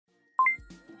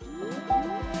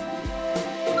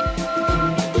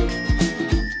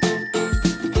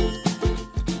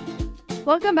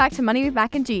Welcome back to Money with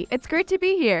Mac and G. It's great to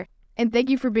be here. And thank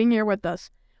you for being here with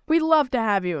us. We'd love to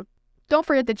have you. Don't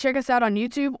forget to check us out on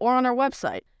YouTube or on our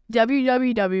website,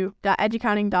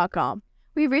 www.educounting.com.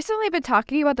 We've recently been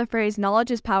talking about the phrase knowledge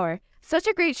is power, such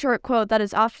a great short quote that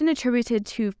is often attributed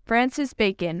to Francis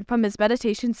Bacon from his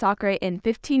Meditation Sacrae in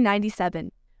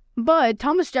 1597. But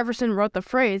Thomas Jefferson wrote the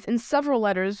phrase in several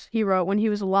letters he wrote when he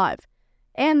was alive.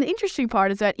 And the interesting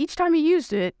part is that each time he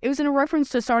used it, it was in a reference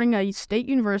to starting a state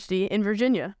university in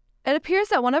Virginia. It appears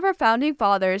that one of our founding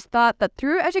fathers thought that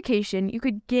through education you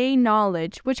could gain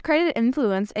knowledge, which created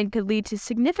influence and could lead to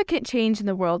significant change in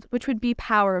the world, which would be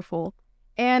powerful.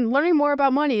 And learning more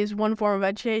about money is one form of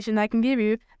education that can give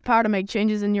you the power to make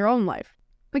changes in your own life.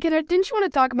 McKenna, didn't you want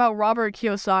to talk about Robert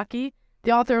Kiyosaki,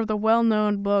 the author of the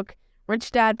well-known book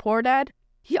Rich Dad, Poor Dad?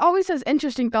 He always has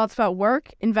interesting thoughts about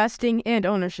work, investing, and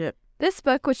ownership. This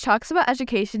book, which talks about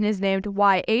education, is named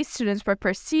Why A students work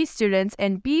for C students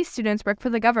and B students work for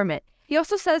the government. He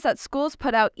also says that schools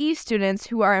put out E students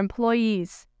who are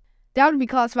employees. That would be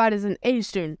classified as an A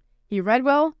student. He read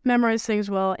well, memorized things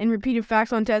well, and repeated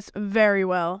facts on tests very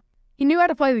well. He knew how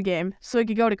to play the game, so he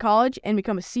could go to college and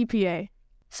become a CPA.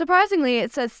 Surprisingly,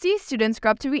 it says C students grow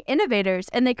up to be innovators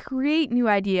and they create new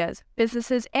ideas,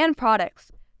 businesses, and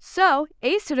products. So,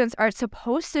 A students are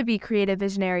supposed to be creative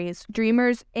visionaries,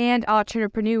 dreamers, and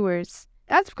entrepreneurs.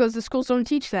 That's because the schools don't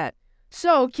teach that.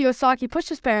 So, Kiyosaki pushed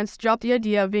his parents to drop the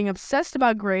idea of being obsessed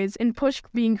about grades and push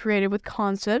being creative with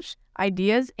concepts,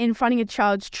 ideas, and finding a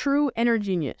child's true inner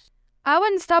genius. I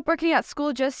wouldn't stop working at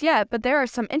school just yet, but there are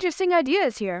some interesting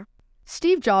ideas here.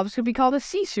 Steve Jobs could be called a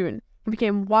C student. He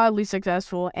became wildly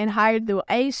successful and hired the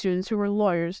A students who were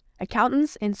lawyers,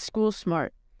 accountants, and school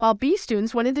smart, while B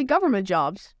students went into government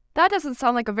jobs. That doesn't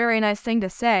sound like a very nice thing to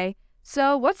say.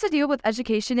 So what's the deal with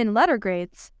education in letter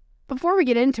grades? Before we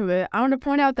get into it, I want to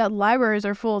point out that libraries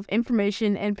are full of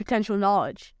information and potential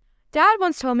knowledge. Dad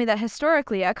once told me that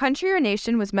historically, a country or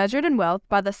nation was measured in wealth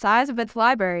by the size of its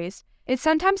libraries. It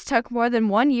sometimes took more than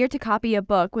 1 year to copy a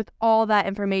book with all that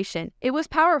information. It was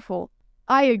powerful.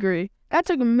 I agree. That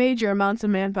took major amounts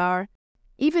of manpower.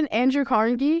 Even Andrew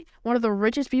Carnegie, one of the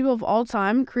richest people of all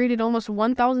time, created almost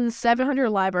 1,700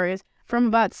 libraries from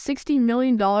about $60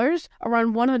 million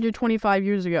around 125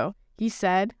 years ago. He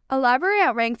said, "A library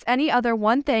outranks any other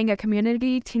one thing a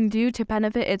community can do to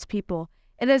benefit its people.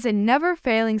 It is a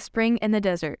never-failing spring in the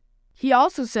desert." He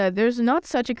also said there's not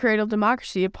such a cradle of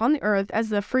democracy upon the earth as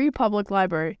the free public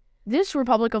library. This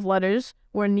republic of letters,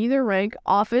 where neither rank,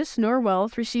 office, nor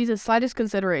wealth receives the slightest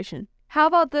consideration. How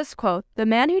about this quote? "The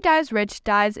man who dies rich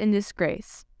dies in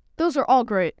disgrace." Those are all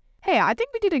great. Hey, I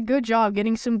think we did a good job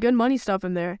getting some good money stuff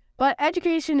in there. But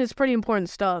education is pretty important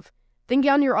stuff. Thinking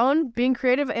on your own, being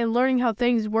creative, and learning how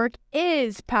things work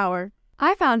is power.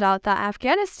 I found out that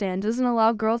Afghanistan doesn't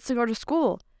allow girls to go to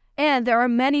school. And there are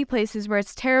many places where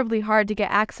it's terribly hard to get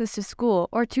access to school,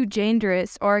 or too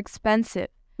dangerous or expensive.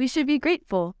 We should be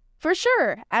grateful. For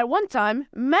sure. At one time,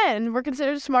 men were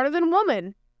considered smarter than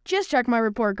women. Just check my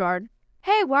report card.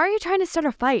 Hey, why are you trying to start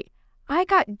a fight? I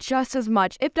got just as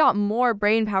much, if not more,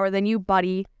 brain power than you,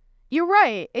 buddy. You're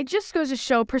right. It just goes to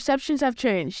show perceptions have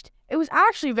changed. It was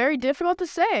actually very difficult to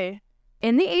say.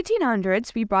 In the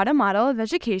 1800s, we brought a model of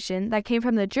education that came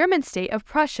from the German state of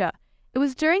Prussia. It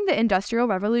was during the Industrial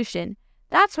Revolution.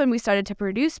 That's when we started to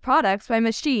produce products by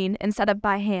machine instead of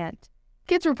by hand.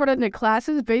 Kids were put into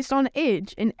classes based on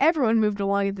age, and everyone moved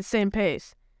along at the same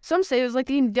pace. Some say it was like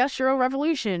the Industrial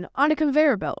Revolution on a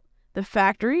conveyor belt. The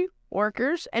factory,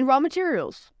 workers, and raw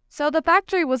materials. So the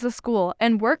factory was the school,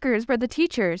 and workers were the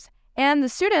teachers, and the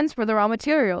students were the raw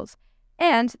materials.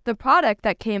 And the product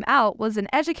that came out was an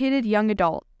educated young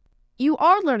adult. You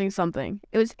are learning something.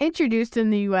 It was introduced in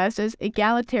the U.S. as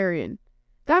egalitarian.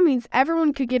 That means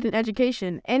everyone could get an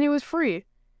education, and it was free.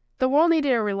 The world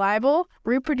needed a reliable,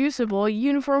 reproducible,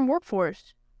 uniform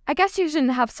workforce. I guess you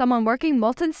shouldn't have someone working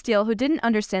molten steel who didn't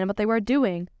understand what they were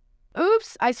doing.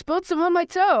 Oops, I spilled some on my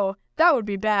toe. That would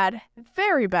be bad.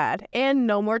 Very bad. And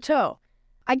no more toe.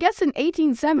 I guess in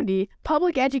 1870,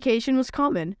 public education was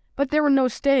common, but there were no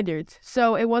standards,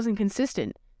 so it wasn't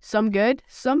consistent. Some good,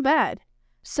 some bad.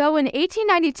 So in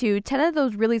 1892, 10 of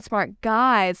those really smart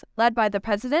guys, led by the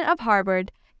president of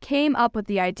Harvard, came up with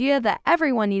the idea that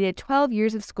everyone needed 12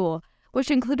 years of school,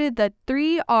 which included the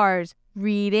 3 R's: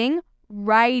 reading,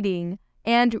 writing,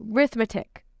 and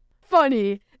arithmetic.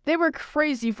 Funny. They were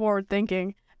crazy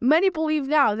forward-thinking. Many believe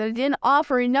now that it didn't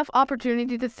offer enough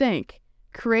opportunity to think,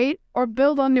 create, or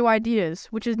build on new ideas,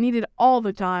 which is needed all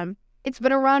the time. It's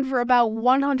been around for about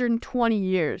 120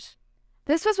 years.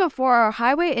 This was before our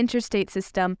highway interstate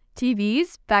system,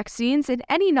 TVs, vaccines, and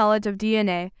any knowledge of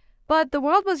DNA. But the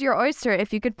world was your oyster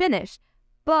if you could finish.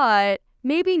 But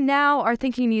Maybe now our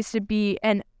thinking needs to be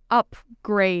an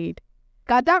upgrade.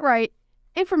 Got that right.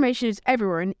 Information is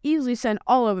everywhere and easily sent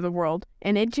all over the world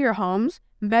and into your homes,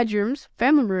 bedrooms,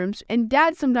 family rooms, and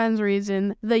Dad sometimes reads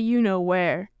in the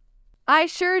you-know-where. I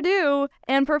sure do,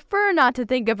 and prefer not to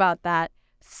think about that.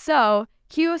 So,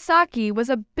 Kiyosaki was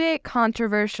a bit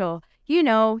controversial. You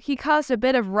know, he caused a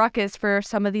bit of ruckus for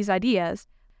some of these ideas.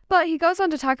 But he goes on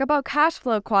to talk about cash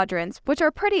flow quadrants, which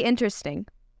are pretty interesting.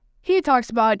 He talks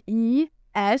about E,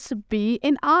 S, B,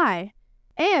 and I,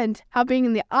 and how being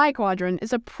in the I quadrant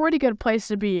is a pretty good place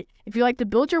to be if you like to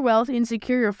build your wealth and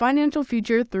secure your financial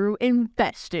future through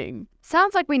investing.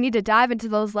 Sounds like we need to dive into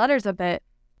those letters a bit.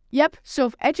 Yep, so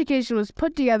if education was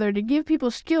put together to give people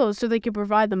skills so they could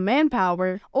provide the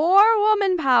manpower or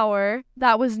woman power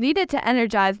that was needed to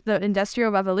energize the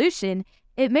Industrial Revolution,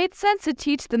 it made sense to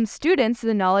teach them students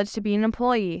the knowledge to be an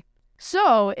employee.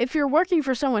 So, if you're working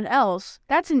for someone else,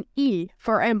 that's an E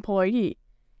for employee.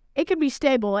 It could be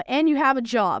stable and you have a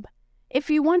job. If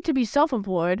you want to be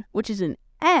self-employed, which is an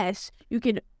S, you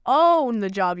can own the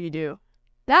job you do.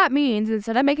 That means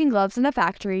instead of making gloves in a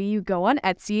factory, you go on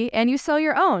Etsy and you sell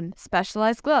your own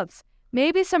specialized gloves.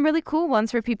 Maybe some really cool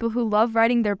ones for people who love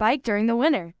riding their bike during the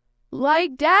winter.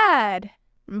 Like Dad!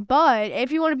 But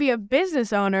if you want to be a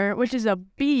business owner, which is a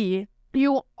B,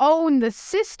 you own the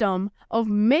system of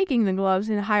making the gloves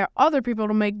and hire other people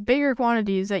to make bigger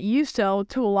quantities that you sell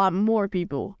to a lot more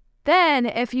people. Then,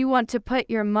 if you want to put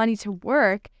your money to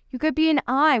work, you could be an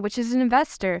I, which is an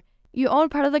investor. You own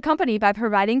part of the company by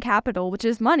providing capital, which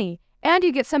is money, and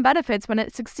you get some benefits when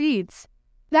it succeeds.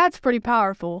 That's pretty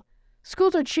powerful.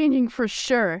 Schools are changing for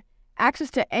sure. Access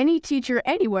to any teacher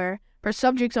anywhere for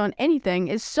subjects on anything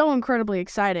is so incredibly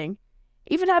exciting.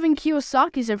 Even having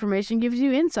Kiyosaki's information gives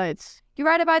you insights. You're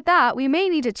right about that. We may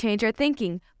need to change our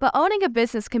thinking, but owning a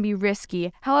business can be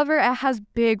risky. However, it has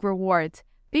big rewards.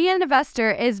 Being an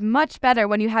investor is much better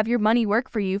when you have your money work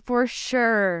for you, for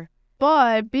sure.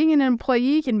 But being an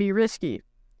employee can be risky.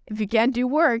 If you can't do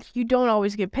work, you don't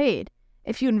always get paid.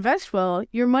 If you invest well,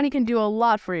 your money can do a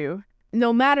lot for you,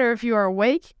 no matter if you are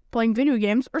awake, playing video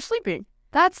games, or sleeping.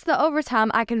 That's the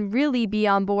overtime I can really be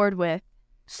on board with.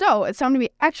 So, it's time to be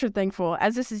extra thankful,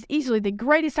 as this is easily the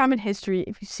greatest time in history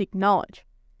if you seek knowledge.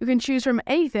 You can choose from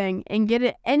anything and get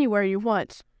it anywhere you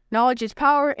want. Knowledge is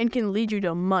power and can lead you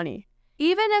to money.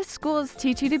 Even if schools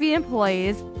teach you to be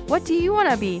employees, what do you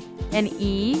want to be? An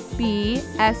E, B,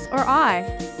 S, or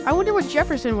I? I wonder what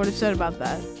Jefferson would have said about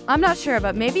that. I'm not sure,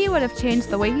 but maybe it would have changed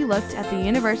the way he looked at the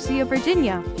University of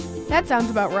Virginia. That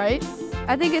sounds about right.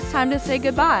 I think it's time to say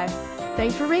goodbye.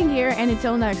 Thanks for being here, and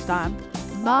until next time.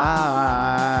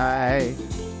 Bye. Bye.